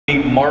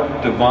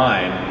Mark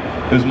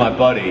Devine, who's my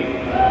buddy,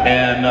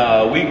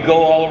 and we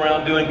go all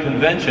around doing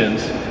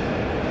conventions,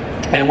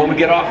 and when we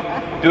get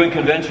off doing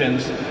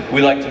conventions,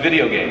 we like to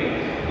video game.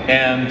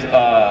 And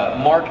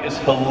Mark is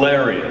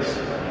hilarious.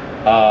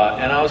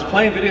 And I was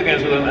playing video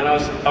games with him, and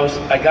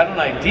I got an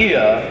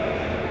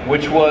idea,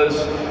 which was,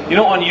 you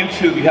know, on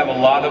YouTube you have a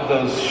lot of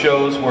those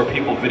shows where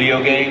people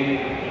video game,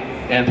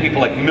 and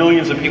people, like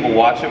millions of people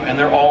watch them, and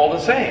they're all the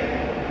same.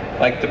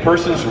 Like, the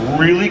person's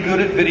really good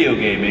at video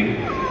gaming,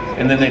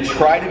 and then they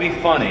try to be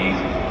funny,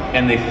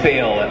 and they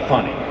fail at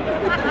funny.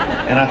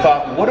 And I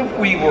thought, what if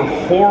we were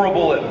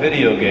horrible at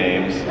video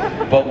games,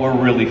 but we're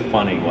really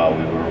funny while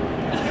we were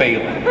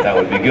failing? That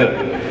would be good.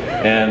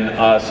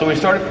 And so we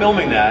started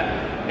filming that.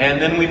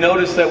 And then we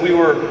noticed that we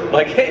were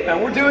like, hey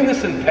man, we're doing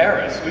this in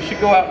Paris. We should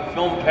go out and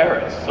film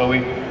Paris. So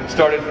we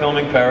started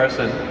filming Paris,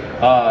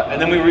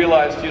 and then we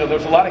realized, you know,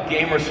 there's a lot of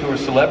gamers who are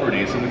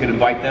celebrities, and we could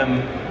invite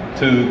them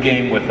to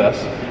game with us.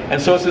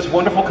 And so it's this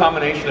wonderful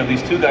combination of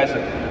these two guys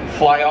that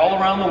fly all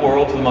around the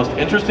world to the most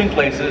interesting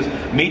places,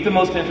 meet the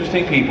most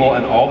interesting people,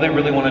 and all they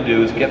really want to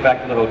do is get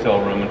back to the hotel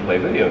room and play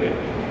video games.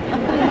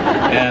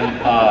 And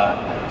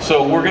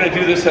so we're going to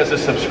do this as a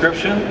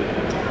subscription.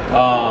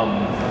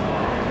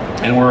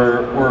 And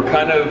we're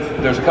kind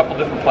of, there's a couple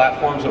different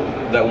platforms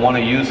that want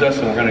to use us,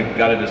 and we're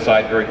got to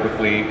decide very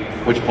quickly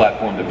which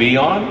platform to be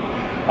on.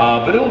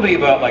 But it'll be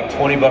about like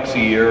 $20 a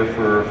year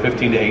for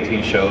 15 to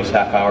 18 shows,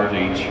 half hours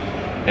each.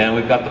 And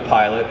we've got the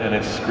pilot, and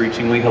it's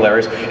screechingly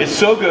hilarious. It's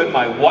so good,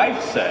 my wife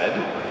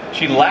said,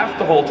 she laughed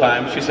the whole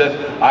time. She said,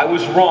 I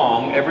was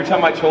wrong. Every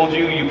time I told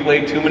you you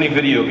played too many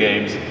video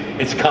games,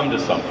 it's come to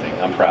something.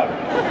 I'm proud of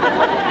you.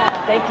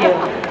 Thank you.